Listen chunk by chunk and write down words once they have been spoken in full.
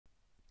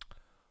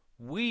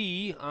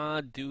We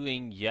are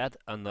doing yet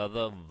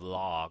another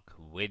vlog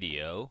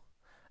video.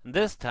 And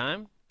this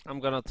time I'm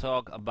gonna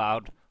talk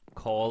about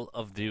Call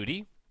of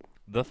Duty,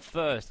 the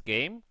first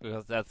game,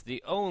 because that's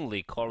the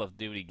only Call of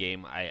Duty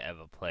game I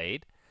ever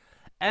played.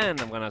 And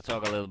I'm gonna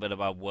talk a little bit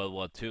about World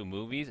War II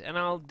movies, and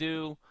I'll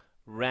do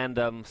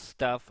random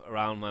stuff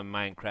around my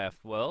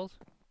Minecraft world.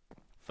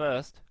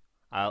 First,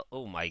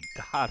 oh my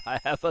god, I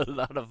have a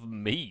lot of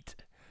meat.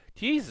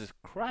 Jesus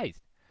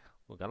Christ.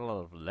 We got a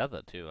lot of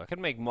leather too. I can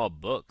make more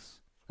books.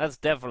 That's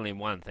definitely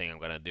one thing I'm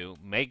gonna do.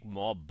 Make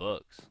more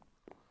books.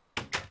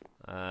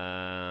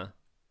 Uh,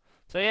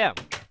 so yeah,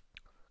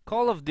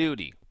 Call of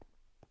Duty,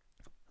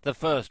 the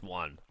first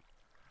one.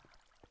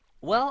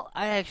 Well,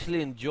 I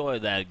actually enjoy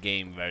that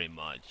game very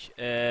much.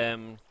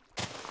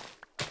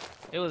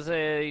 It was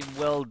a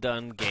well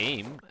done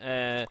game.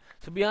 To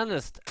be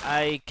honest,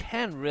 I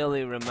can't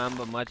really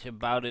remember much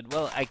about it.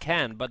 Well, I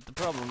can, but the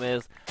problem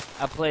is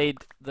I played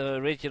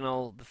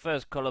the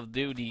first Call of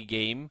Duty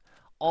game,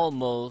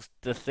 almost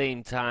the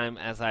same time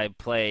as I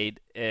played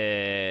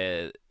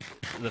the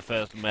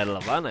first Medal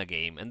of Honor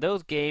game. And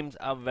those games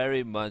are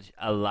very much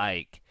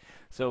alike.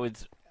 So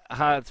it's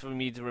hard for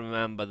me to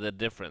remember the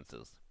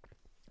differences.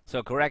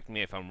 So correct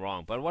me if I'm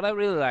wrong. But what I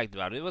really liked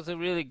about it was a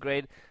really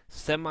great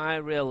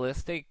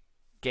semi-realistic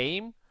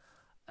game.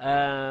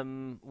 I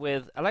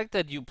like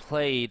that you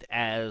played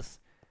as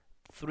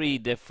three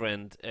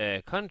different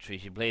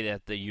countries. You played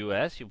as the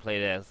U.S., you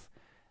played as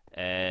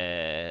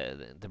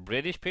the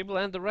British people,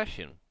 and the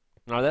Russian.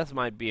 Now that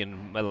might be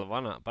in Medal of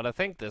Honor, but I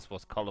think this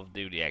was Call of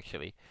Duty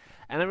actually,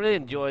 and I really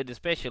enjoyed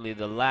especially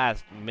the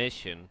last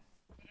mission.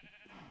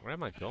 Where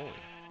am I going?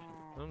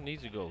 I don't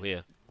need to go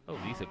here. Oh,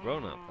 these are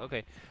grown up.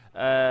 Okay,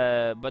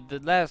 but the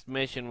last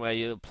mission where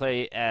you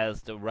play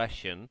as the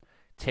Russian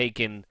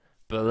taking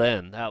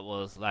Berlin, that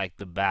was like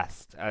the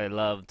best. I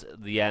loved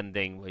the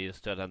ending where you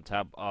stood on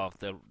top of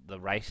the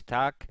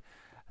Reichstag,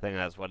 I think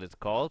that's what it's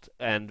called,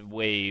 and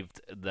waved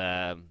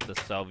the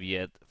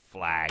Soviet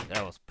flag.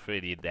 That was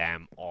pretty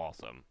damn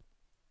awesome.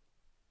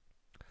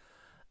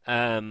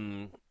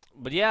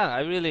 But yeah, I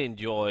really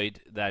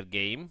enjoyed that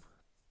game.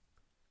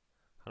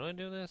 How do I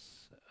do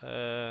this?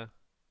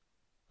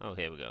 Oh,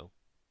 here we go.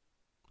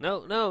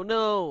 No, no,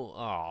 no!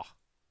 Oh,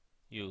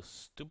 you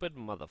stupid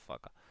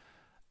motherfucker.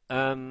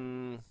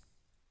 Um,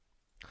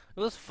 it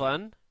was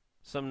fun.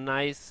 Some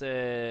nice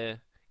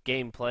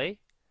gameplay.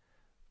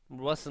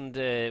 Wasn't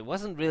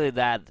really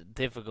that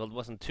difficult.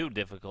 Wasn't too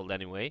difficult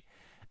anyway.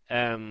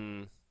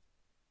 Um,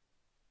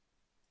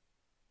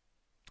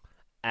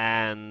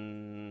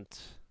 and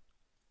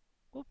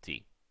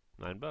whoopty,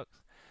 $9.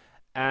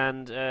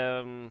 And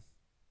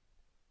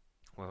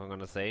what am I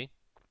gonna say?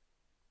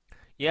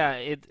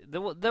 Yeah,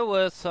 there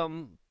were uh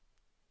some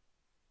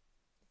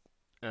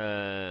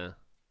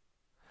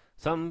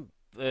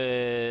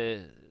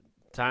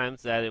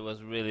times that it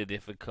was really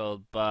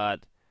difficult, but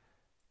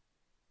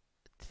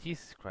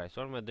Jesus Christ,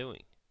 what am I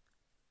doing?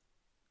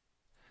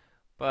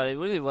 But it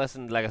really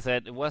wasn't, like I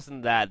said, it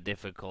wasn't that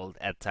difficult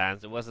at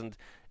times. It wasn't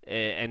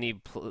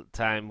any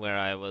time where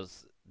I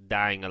was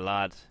dying a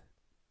lot.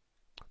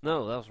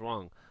 No, that was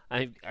wrong.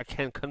 I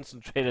can't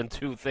concentrate on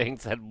two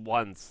things at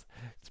once.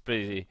 It's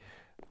pretty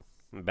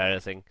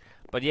embarrassing.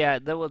 But yeah,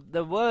 there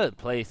were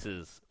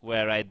places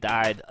where I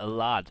died a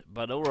lot,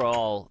 but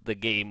overall the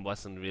game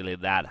wasn't really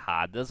that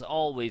hard. There's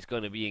always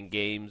going to be in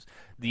games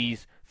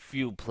these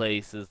few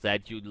places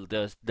that you'll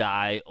just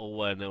die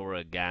over and over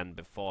again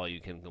before you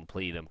can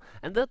complete them,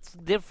 and that's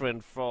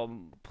different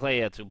from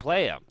player to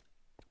player,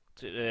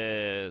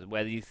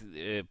 where these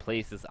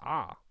places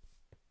are.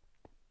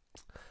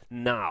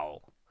 Now,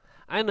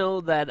 I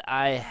know that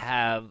I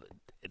have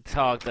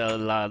talked a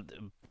lot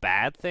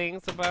bad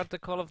things about the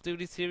Call of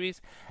Duty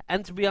series,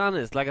 and to be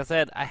honest, like I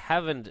said, I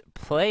haven't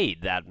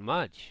played that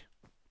much.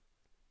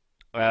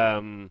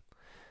 Um,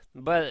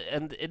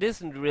 and it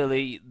isn't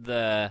really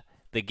the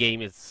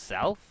game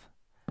itself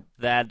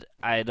that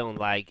I don't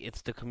like.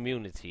 It's the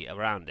community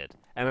around it,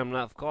 and I'm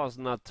not, of course,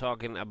 not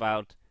talking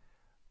about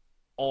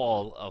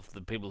all of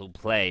the people who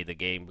play the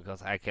game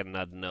because I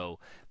cannot know.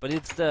 But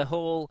it's the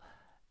whole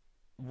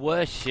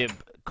worship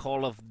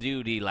Call of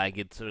Duty like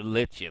it's a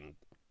religion.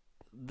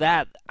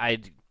 That I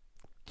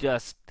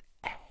just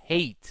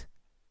hate.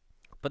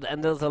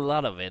 And there's a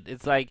lot of it.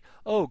 It's like,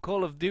 oh,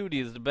 Call of Duty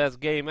is the best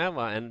game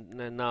ever,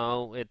 and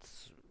no,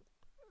 it's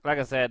like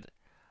I said,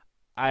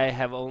 I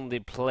have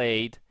only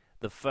played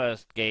the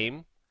first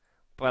game,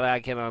 but I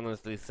can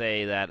honestly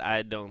say that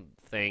I don't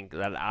think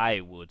that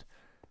I would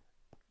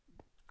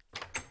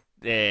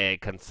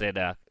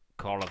consider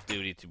Call of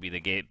Duty to be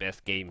the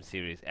best game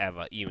series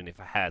ever, even if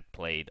I had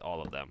played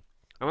all of them.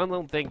 And I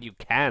don't think you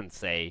can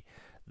say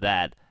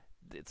that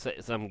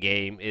some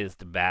game is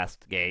the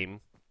best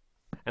game.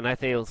 And I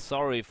feel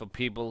sorry for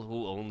people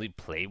who only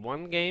play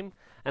one game,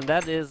 and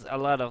that is a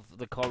lot of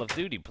the Call of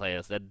Duty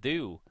players that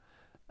do.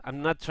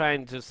 I'm not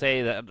trying to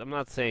say that, I'm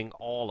not saying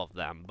all of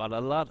them, but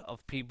a lot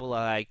of people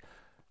are like,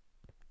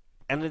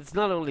 and it's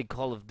not only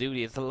Call of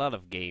Duty, it's a lot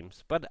of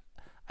games, but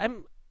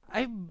I'm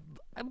I'm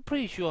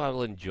pretty sure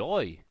I'll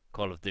enjoy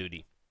Call of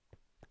Duty.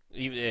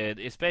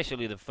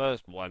 especially the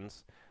first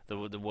ones, the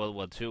World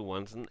War II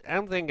ones. And I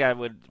don't think I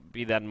would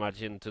be that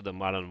much into the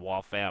Modern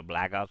Warfare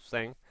Black Ops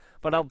thing,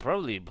 but I'll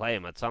probably play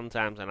them at some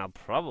times, and I'll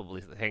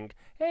probably think,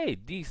 hey,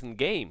 decent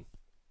game.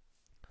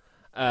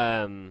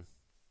 Um,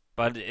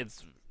 but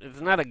it's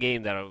not a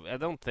game that I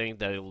don't think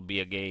that it will be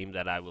a game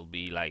that I will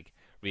be like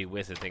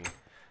revisiting.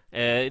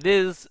 It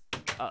is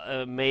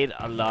made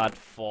a lot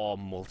for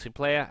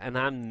multiplayer, and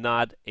I'm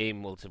not a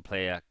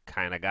multiplayer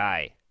kind of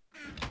guy.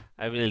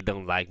 I really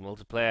don't like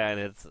multiplayer,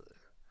 and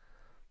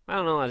I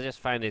don't know. I just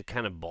find it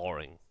kind of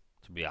boring,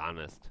 to be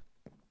honest.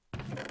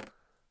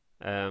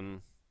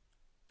 Um,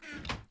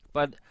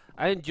 but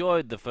I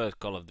enjoyed the first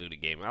Call of Duty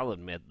game. I'll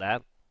admit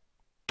that,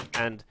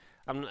 and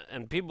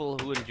and people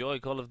who enjoy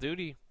Call of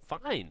Duty,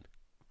 fine.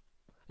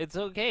 It's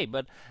okay,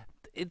 but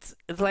it's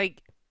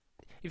like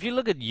if you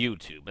look at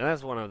YouTube, and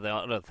that's one of the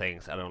other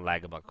things I don't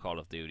like about Call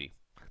of Duty.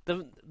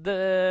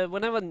 The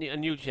whenever a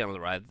new channel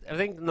arrives, I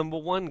think the number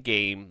one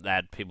game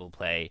that people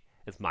play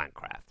is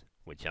Minecraft,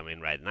 which I'm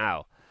in right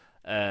now.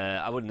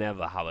 I would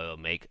never, however,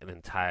 make an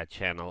entire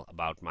channel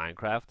about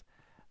Minecraft.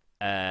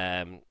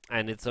 And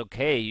it's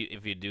okay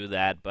if you do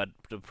that, but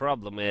the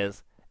problem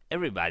is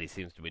everybody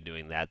seems to be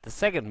doing that. The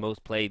second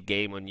most played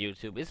game on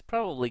YouTube is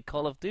probably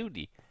Call of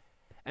Duty.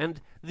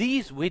 And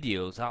these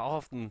videos are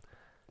often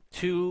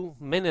 2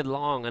 minute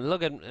long, and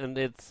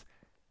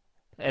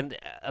and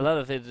a lot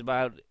of it's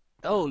about,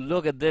 oh,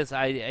 look at this,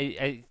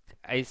 I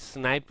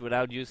sniped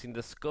without using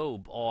the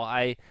scope, or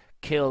I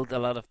killed a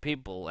lot of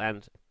people,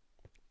 and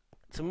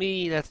to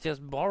me that's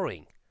just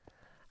boring.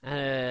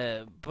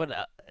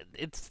 But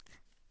it's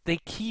they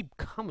keep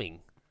coming,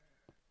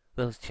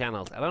 those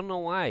channels. I don't know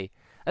why.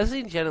 I've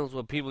seen channels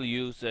where people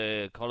use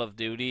Call of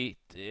Duty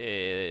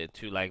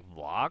to like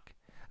vlog,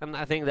 and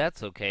I think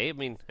that's okay. I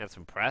mean, that's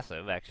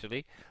impressive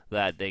actually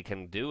that they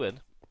can do it,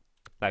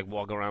 like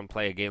walk around,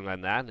 play a game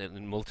like that, and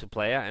in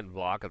multiplayer and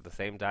vlog at the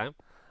same time.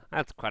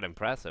 That's quite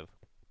impressive.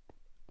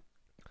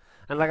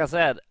 And like I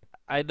said,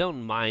 I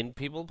don't mind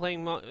people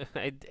playing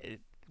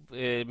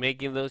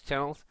making those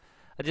channels.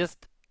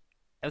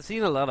 I've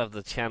seen a lot of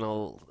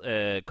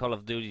the Call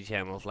of Duty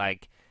channels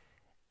like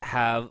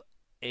have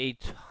a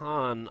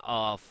ton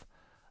of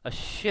a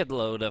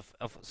shitload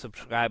of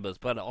subscribers,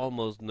 but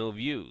almost no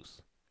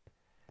views.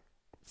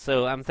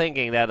 So I'm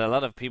thinking that a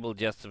lot of people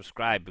just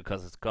subscribe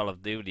because it's Call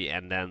of Duty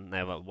and then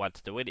never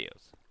watch the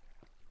videos.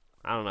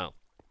 I don't know,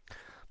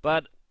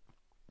 but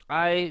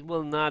I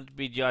will not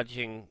be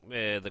judging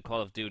the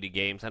Call of Duty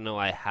games. I know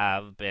I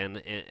have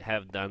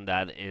done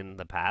that in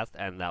the past,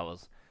 and that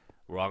was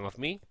wrong of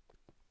me.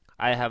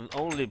 I have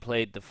only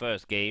played the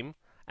first game,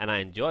 and I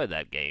enjoyed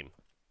that game.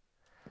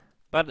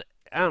 But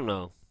I don't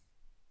know.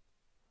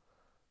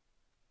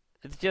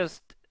 It's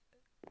just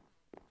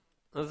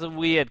there's a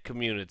weird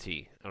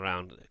community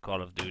around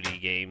Call of Duty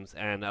games,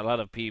 and a lot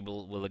of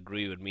people will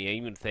agree with me. I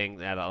even think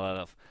that a lot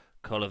of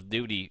Call of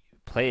Duty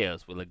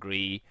players will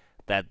agree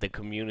that the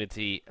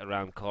community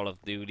around Call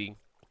of Duty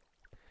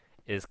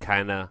is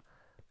kind of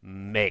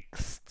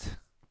mixed.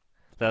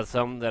 There's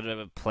some that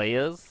are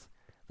players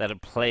that are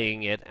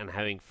playing it and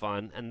having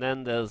fun, and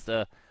then there's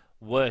the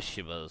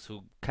worshippers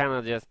who kind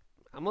of just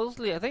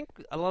mostly, I think,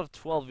 a lot of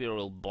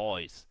 12-year-old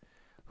boys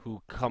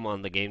who come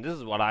on the game. This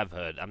is what I've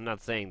heard. I'm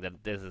not saying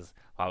that this is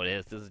how it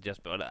is. This is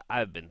just what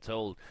I've been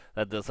told,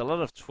 that there's a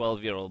lot of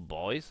 12-year-old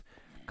boys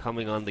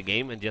coming on the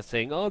game and just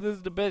saying, "Oh, this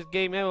is the best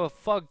game ever.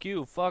 Fuck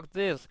you. Fuck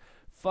this.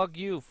 Fuck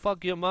you.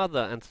 Fuck your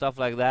mother," and stuff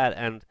like that.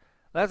 And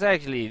that's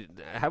actually,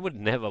 I would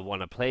never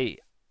want to play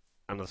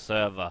on a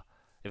server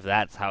if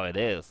that's how it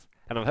is.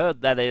 And I've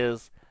heard that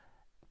there's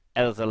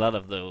a lot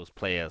of those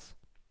players.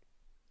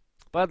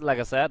 But like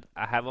I said,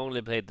 I have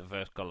only played the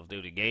first Call of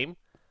Duty game,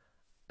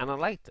 and I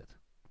liked it.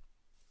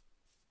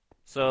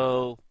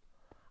 So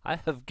I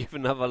have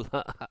given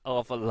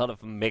off a lot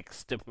of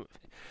mixed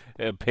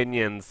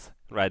opinions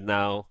right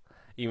now.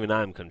 Even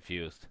I'm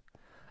confused.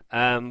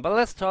 But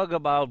let's talk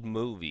about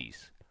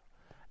movies.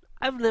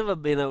 I've never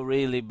been a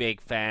really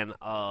big fan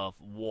of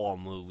war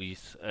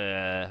movies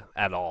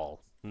at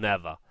all.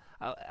 Never.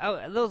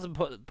 There was a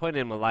point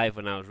in my life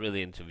when I was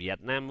really into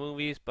Vietnam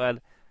movies,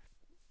 but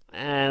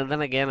and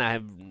then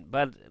again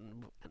but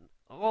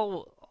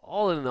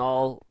all in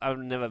all, I've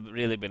never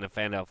really been a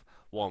fan of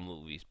war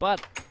movies.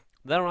 But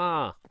there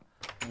are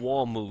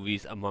war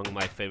movies among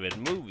my favorite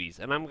movies,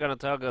 and I'm gonna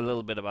talk a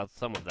little bit about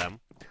some of them.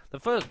 The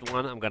first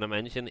one I'm gonna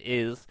mention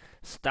is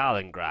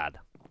Stalingrad,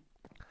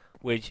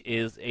 which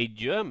is a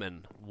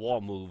German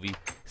war movie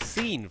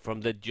seen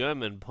from the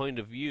German point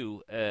of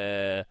view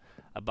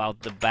about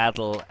the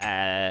battle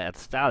at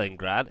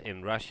Stalingrad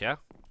in Russia,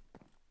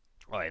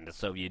 or in the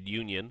Soviet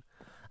Union.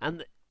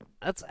 And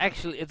it's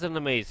an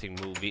amazing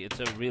movie. It's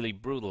a really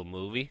brutal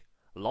movie,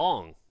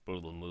 long,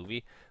 brutal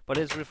movie, but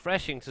it's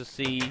refreshing to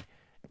see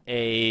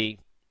the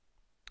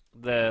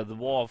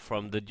war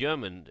from the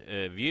German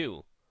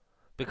view,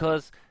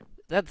 because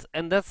that's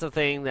the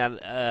thing that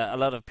a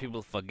lot of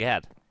people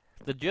forget.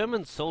 The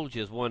German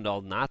soldiers weren't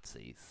all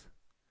Nazis.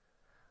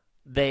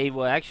 They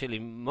were actually,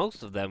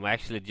 most of them were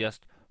actually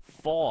just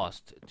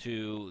forced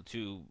to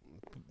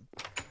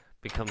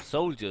become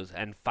soldiers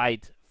and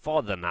fight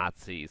for the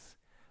Nazis,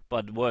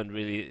 but weren't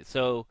really.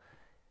 So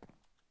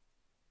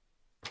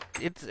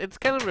it's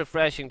kind of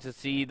refreshing to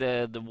see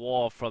the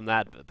war from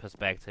that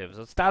perspective.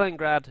 So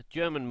Stalingrad,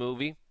 German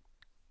movie,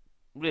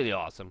 really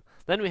awesome.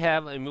 Then we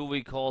have a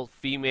movie called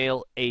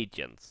Female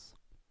Agents.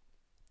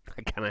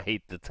 I kind of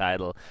hate the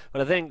title,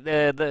 but I think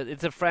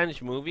it's a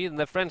French movie, and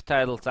the French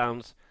title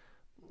sounds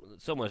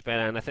so much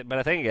better. And but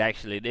I think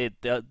actually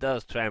it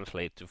does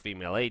translate to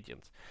female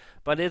agents.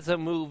 But it's a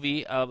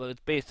movie.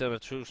 It's based on a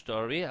true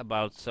story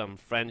about some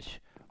French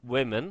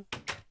women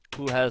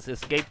who has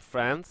escaped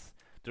France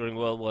during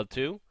World War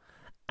II,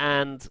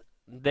 and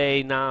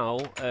they now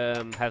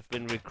have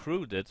been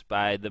recruited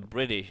by the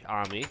British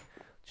Army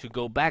to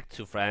go back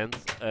to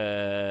France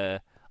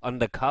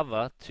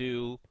undercover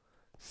to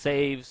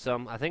save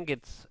some. I think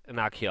it's an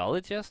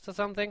archaeologist or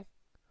something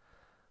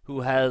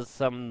who has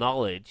some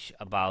knowledge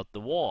about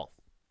the war.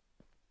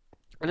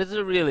 And it's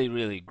a really,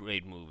 really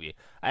great movie.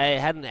 I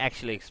hadn't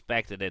actually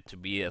expected it to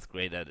be as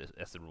great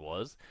as it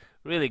was.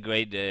 Really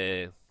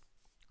great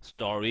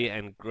story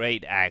and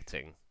great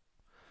acting.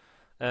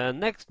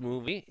 Next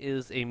movie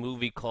is a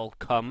movie called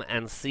Come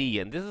and See,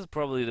 and this is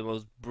probably the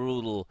most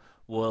brutal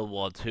World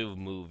War II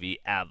movie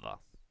ever.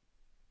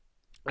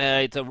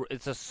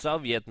 It's a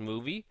Soviet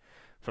movie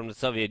from the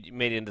Soviet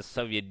made in the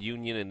Soviet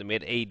Union in the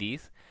mid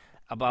 '80s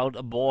about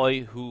a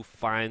boy who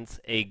finds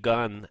a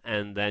gun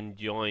and then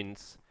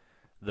joins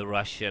the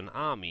Russian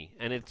army,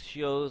 and it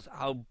shows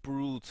how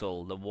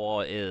brutal the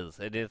war is.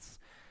 And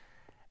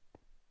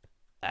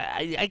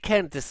I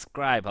can't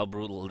describe how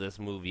brutal this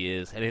movie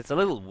is, and it's a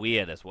little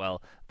weird as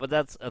well. But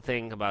that's a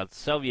thing about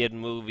Soviet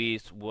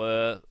movies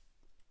were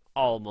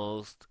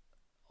almost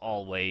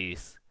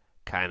always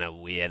kind of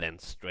weird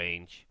and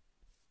strange.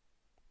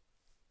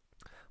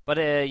 But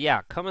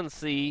yeah, Come and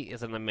See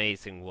is an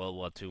amazing World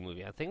War II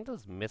movie. I think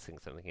there's missing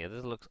something here.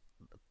 This looks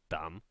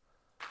dumb.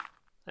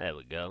 There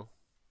we go.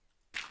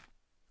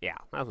 Yeah,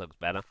 that looks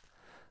better.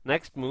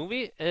 Next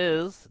movie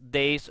is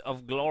Days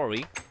of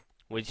Glory,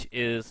 which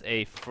is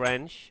a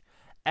French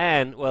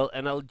and, well,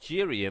 an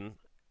Algerian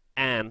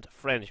and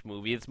French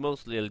movie. It's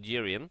mostly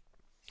Algerian.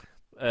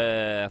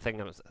 I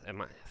think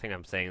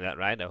I'm saying that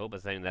right. I hope I'm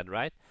saying that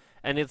right.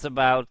 And it's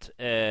about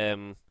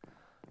some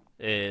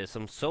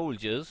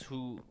soldiers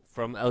who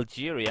from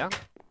Algeria.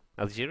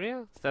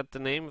 Algeria? Is that the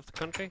name of the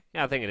country?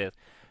 Yeah, I think it is.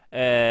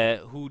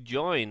 Who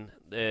join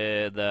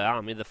the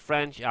army, the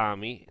French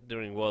army,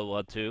 during World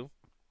War II.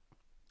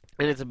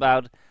 And it's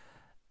about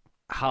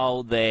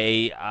how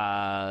they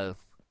are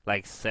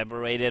like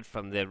separated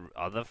from the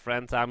other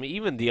French army,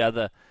 even the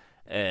other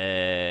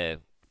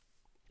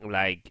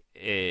like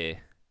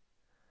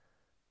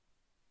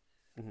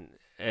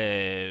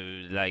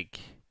like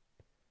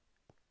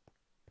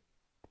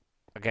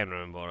I can't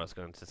remember what I was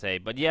going to say,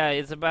 but yeah,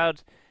 it's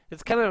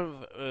kind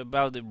of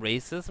about the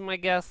racism, I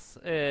guess.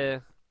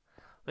 And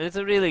it's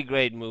a really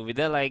great movie.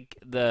 They're like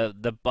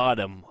the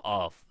bottom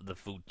of the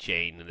food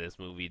chain in this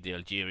movie, the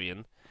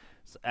Algerian,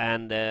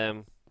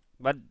 and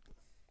but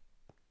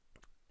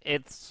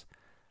it's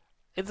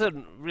a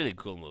really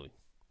cool movie.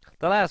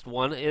 The last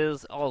one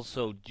is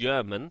also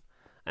German,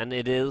 and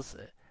it is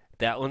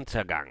Der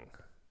Untergang.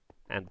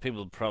 And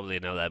people probably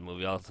know that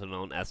movie, also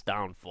known as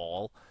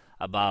Downfall,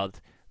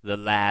 about the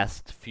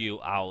last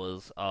few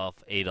hours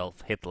of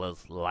Adolf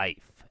Hitler's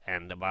life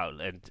and about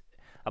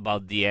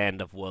the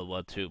end of World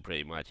War II,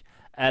 pretty much.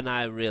 And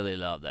I really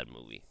love that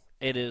movie.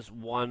 It is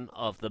one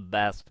of the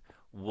best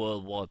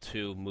World War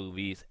II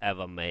movies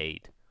ever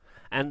made.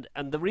 And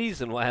the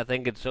reason why I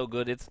think it's so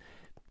good, it's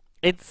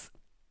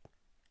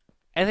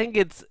I think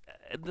it's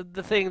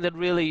the thing that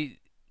really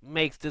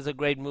makes this a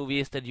great movie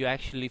is that you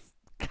actually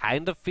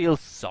kind of feel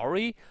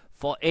sorry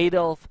for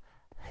Adolf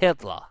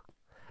Hitler.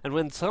 And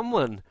when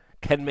someone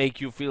can make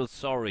you feel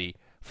sorry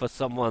for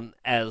someone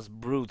as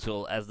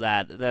brutal as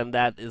that, then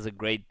that is a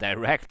great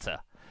director.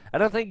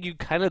 And I think you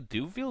kind of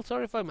do feel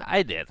sorry for him.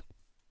 I did.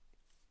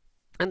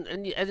 And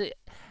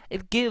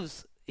it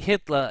gives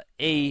Hitler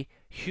a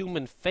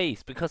human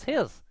face, because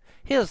here's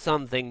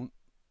something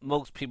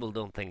most people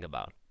don't think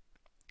about.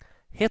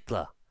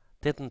 Hitler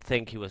didn't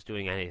think he was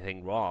doing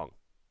anything wrong.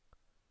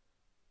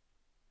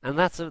 And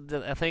that's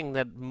a thing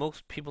that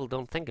most people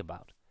don't think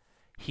about.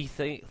 He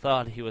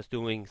thought he was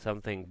doing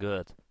something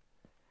good,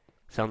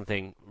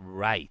 something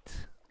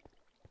right.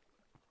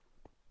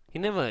 He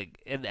never,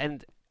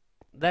 and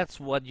that's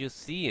what you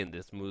see in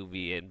this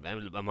movie, and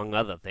among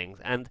other things.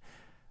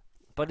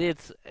 But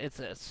it's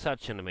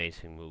such an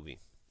amazing movie.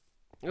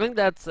 I think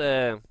that's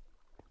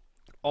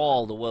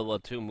all the World War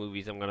II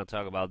movies I'm going to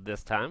talk about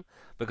this time,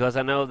 because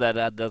I know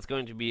that there's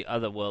going to be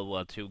other World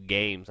War II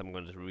games I'm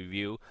going to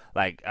review.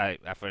 Like I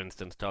for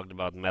instance, talked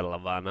about Medal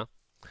of Honor,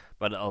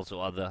 but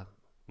also other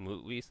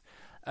movies.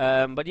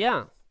 But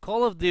yeah,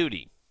 Call of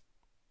Duty.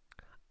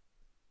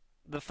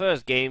 The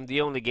first game, the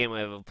only game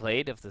I ever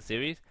played of the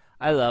series.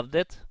 I loved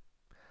it.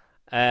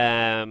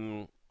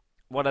 And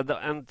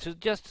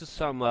just to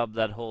sum up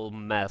that whole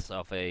mess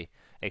of a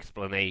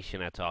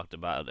explanation I talked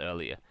about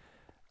earlier,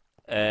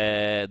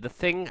 The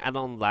thing I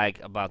don't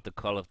like about the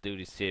Call of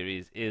Duty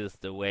series is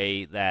the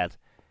way that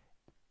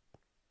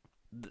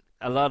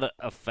a lot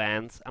of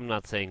fans, I'm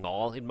not saying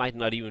all, it might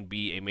not even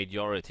be a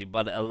majority,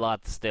 but a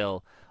lot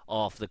still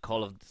of the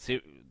Call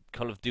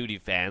of Duty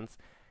fans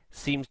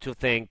seems to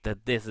think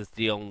that this is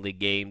the only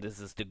game, this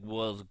is the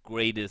world's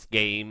greatest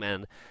game,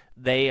 and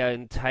they are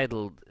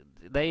entitled,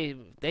 they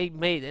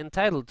made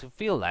entitled to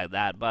feel like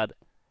that. But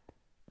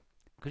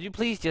could you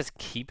please just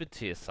keep it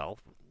to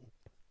yourself?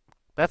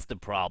 That's the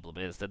problem,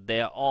 is that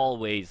they're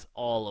always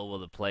all over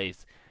the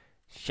place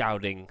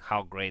shouting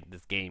how great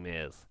this game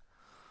is.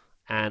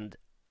 And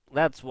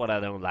that's what I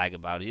don't like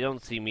about it. You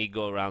don't see me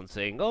go around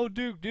saying, "Oh,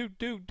 Duke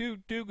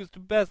is the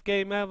best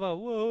game ever."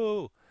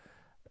 Whoa!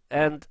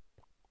 And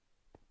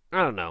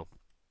I don't know.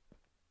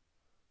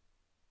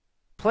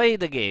 Play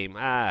the game.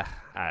 I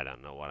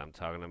don't know what I'm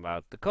talking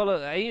about. The color.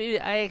 I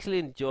actually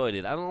enjoyed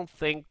it. I don't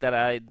think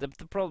that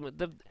the problem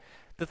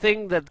the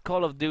thing that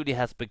Call of Duty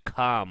has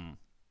become.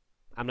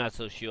 I'm not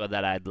so sure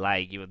that I'd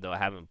like, even though I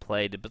haven't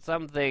played it. But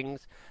some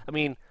things. I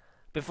mean,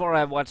 before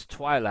I watched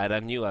Twilight, I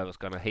knew I was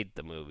gonna hate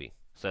the movie.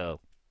 So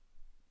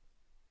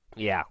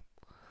yeah.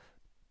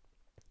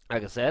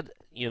 Like I said,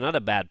 you're not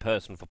a bad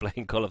person for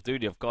playing Call of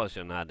Duty. Of course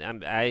you're not.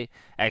 I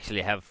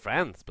actually have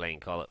friends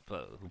playing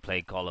who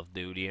play Call of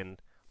Duty, and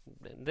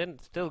then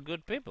still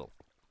good people.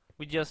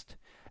 We just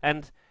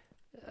and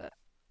uh,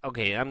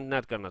 okay, I'm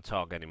not gonna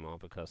talk anymore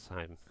because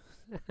I'm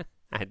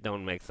I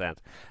don't make sense.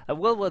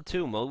 World War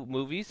II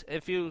movies.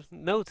 If you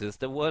notice,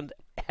 there weren't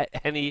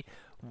any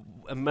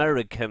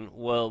American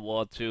World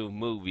War II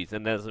movies,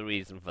 and there's a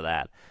reason for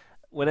that.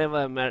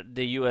 Whenever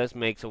the U.S.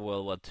 makes a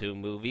World War II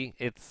movie,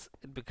 it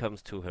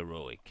becomes too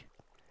heroic.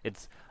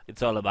 It's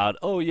all about,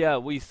 oh yeah,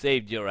 we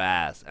saved your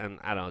ass, and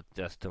I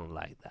don't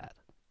like that.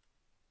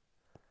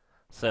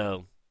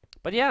 So,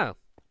 but yeah,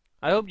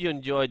 I hope you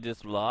enjoyed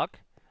this vlog,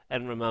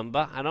 and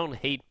remember, I don't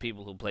hate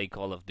people who play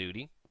Call of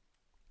Duty.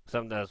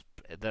 Sometimes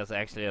there's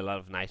actually a lot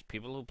of nice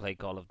people who play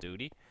Call of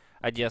Duty.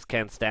 I just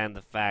can't stand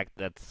the fact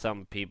that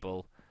some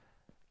people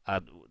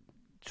are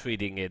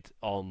treating it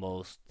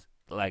almost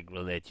like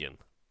religion.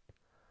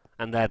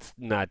 And that's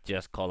not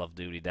just Call of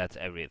Duty, that's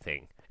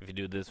everything. If you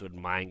do this with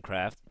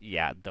Minecraft,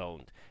 yeah,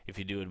 don't. If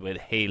you do it with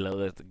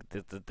Halo,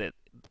 the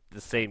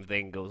same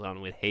thing goes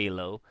on with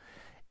Halo.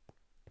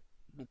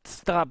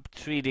 Stop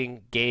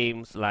treating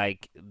games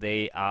like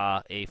they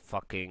are a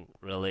fucking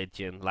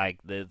religion, like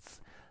there's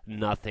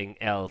nothing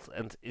else.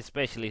 And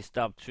especially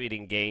stop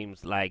treating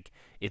games like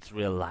it's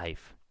real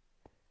life.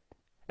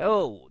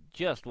 Oh,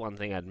 just one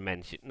thing I'd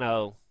mention.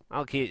 No,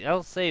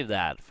 I'll save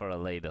that for a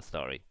later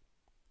story.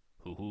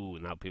 Hoo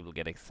now people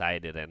get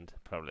excited and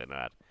probably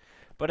not.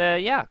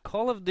 But yeah,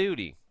 Call of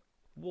Duty,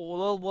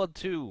 World War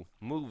II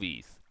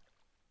movies,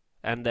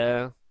 and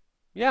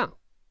yeah,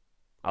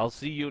 I'll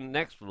see you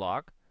next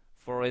vlog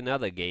for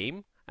another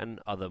game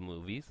and other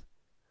movies.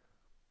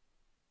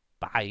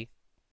 Bye.